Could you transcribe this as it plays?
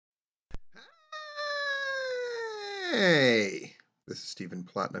Hey, this is Stephen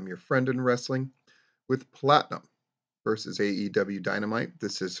Platinum, your friend in wrestling, with Platinum versus AEW Dynamite.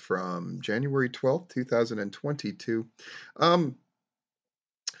 This is from January 12th, 2022. Um,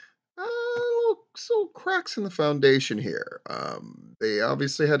 so cracks in the foundation here. They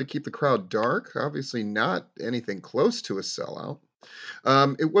obviously had to keep the crowd dark, obviously not anything close to a sellout.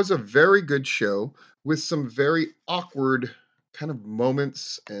 It was a very good show with some very awkward kind of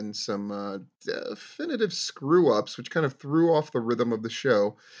moments and some definitive screw ups, which kind of threw off the rhythm of the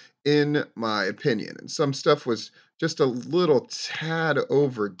show, in my opinion. And some stuff was just a little tad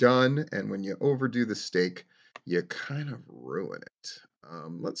overdone. And when you overdo the steak, you kind of ruin it.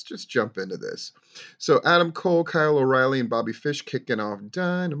 Let's just jump into this. So, Adam Cole, Kyle O'Reilly, and Bobby Fish kicking off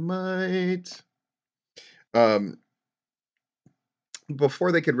Dynamite. Um,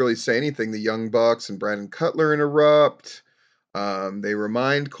 Before they could really say anything, the Young Bucks and Brandon Cutler interrupt. They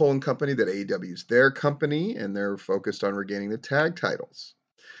remind Cole and company that AEW is their company and they're focused on regaining the tag titles.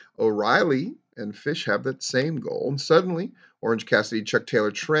 O'Reilly and Fish have that same goal. And suddenly, Orange Cassidy, Chuck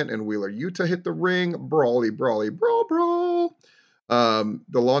Taylor, Trent, and Wheeler Yuta hit the ring. Brawly, brawly, brawl, brawl.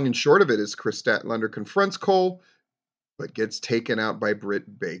 The long and short of it is Chris Statlander confronts Cole, but gets taken out by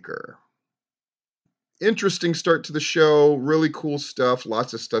Britt Baker. Interesting start to the show. Really cool stuff.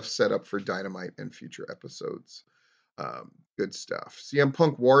 Lots of stuff set up for Dynamite and future episodes. Good stuff. CM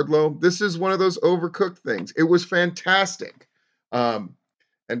Punk Wardlow. This is one of those overcooked things. It was fantastic. And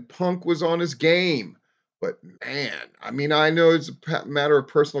Punk was on his game. But man, I mean, I know it's a matter of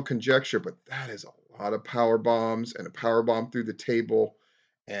personal conjecture, but that is a lot of power bombs and a power bomb through the table.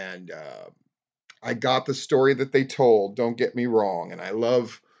 And I got the story that they told. Don't get me wrong. And I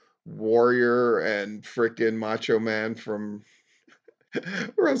love Warrior and frickin' Macho Man from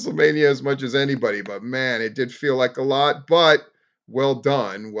WrestleMania as much as anybody, but man, it did feel like a lot, but well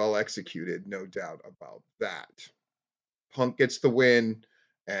done, well executed, no doubt about that. Punk gets the win,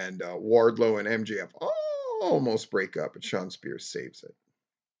 and Wardlow and MJF almost break up, but Sean Spears saves it.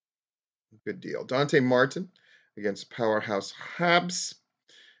 Good deal. Dante Martin against Powerhouse Habs.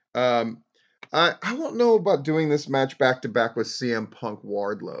 I don't know about doing this match back to back with CM Punk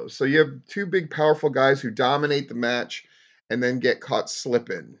Wardlow. So you have two big, powerful guys who dominate the match and then get caught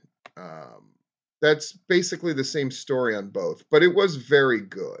slipping. That's basically the same story on both, but it was very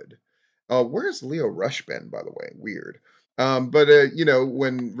good. Where's Leo Rush been, by the way? Weird.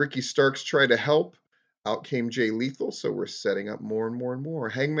 When Ricky Starks tried to help, out came Jay Lethal. So we're setting up more and more and more.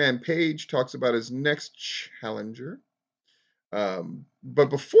 Hangman Page talks about his next challenger. But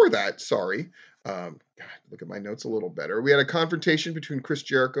before that, God, look at my notes a little better. We had a confrontation between Chris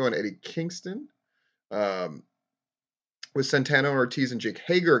Jericho and Eddie Kingston, with Santana Ortiz and Jake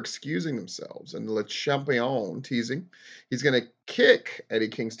Hager excusing themselves, and Le Champion teasing he's going to kick Eddie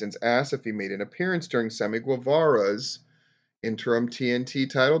Kingston's ass if he made an appearance during Sammy Guevara's interim TNT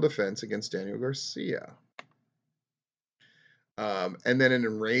title defense against Daniel Garcia. And then an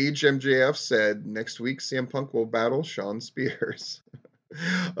enraged MJF said next week CM Punk will battle Sean Spears.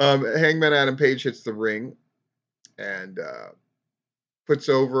 Hangman Adam Page hits the ring and puts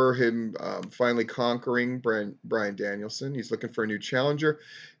over him finally conquering Bryan Danielson. He's looking for a new challenger.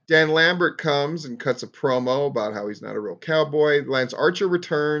 Dan Lambert comes and cuts a promo about how he's not a real cowboy. Lance Archer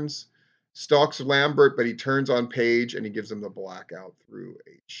returns, stalks Lambert, but he turns on Page and he gives him the blackout through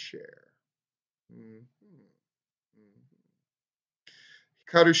a chair.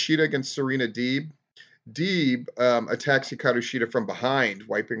 Hikaru Shida against Serena Deeb. Deeb attacks Hikaru Shida from behind,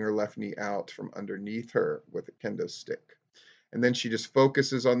 wiping her left knee out from underneath her with a kendo stick. And then she just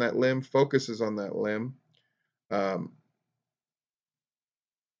focuses on that limb,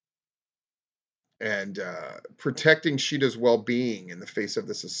 and protecting Shida's well-being in the face of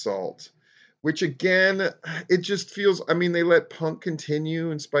this assault. Which, again, it just feels, I mean, they let Punk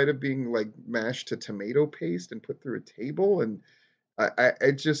continue in spite of being, like, mashed to tomato paste and put through a table, and I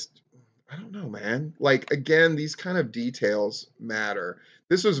don't know, man. Like, again, these kind of details matter.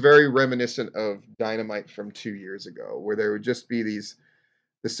 This was very reminiscent of Dynamite from 2 years ago, where there would just be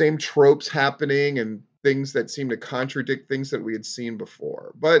the same tropes happening and things that seem to contradict things that we had seen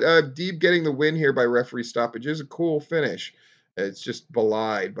before. But Deeb getting the win here by referee stoppage is a cool finish. It's just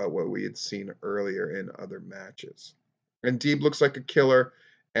belied by what we had seen earlier in other matches. And Deeb looks like a killer,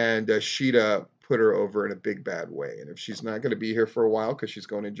 and Shida put her over in a big bad way. And if she's not going to be here for a while because she's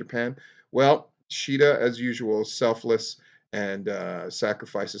going to Japan, well, Shida, as usual, is selfless and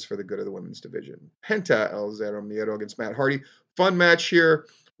sacrifices for the good of the women's division. Penta El Zero Miedo against Matt Hardy. Fun match here.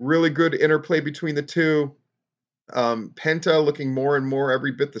 Really good interplay between the two. Penta looking more and more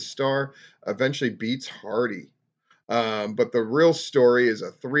every bit the star. Eventually beats Hardy. But the real story is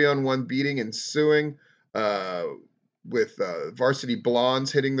a 3-on-1 beating ensuing. with Varsity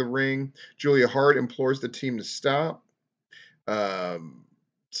Blondes hitting the ring. Julia Hart implores the team to stop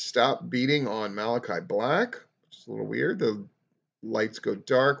beating on Malachi Black. It's a little weird. The lights go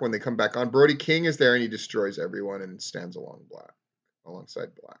dark when they come back on. Brody King is there and he destroys everyone and stands alongside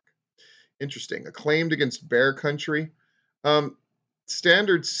Black. Interesting. Acclaimed against Bear Country.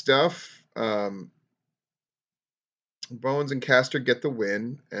 Standard stuff. Bowens and Caster get the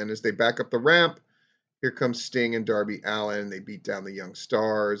win, and as they back up the ramp, here comes Sting and Darby Allin. They beat down the Young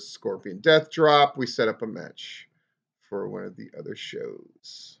Stars. Scorpion Death Drop. We set up a match for one of the other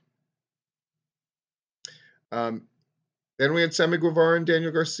shows. Then we had Sammy Guevara and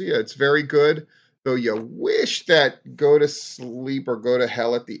Daniel Garcia. It's very good, though you wish that Go to Sleep or Go to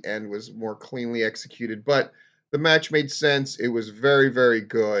Hell at the end was more cleanly executed. But the match made sense. It was very, very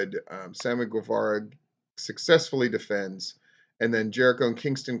good. Sammy Guevara successfully defends. And then Jericho and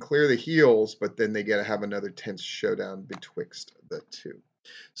Kingston clear the heels, but then they get to have another tense showdown betwixt the two.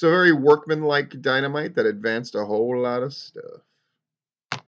 So very workmanlike Dynamite that advanced a whole lot of stuff.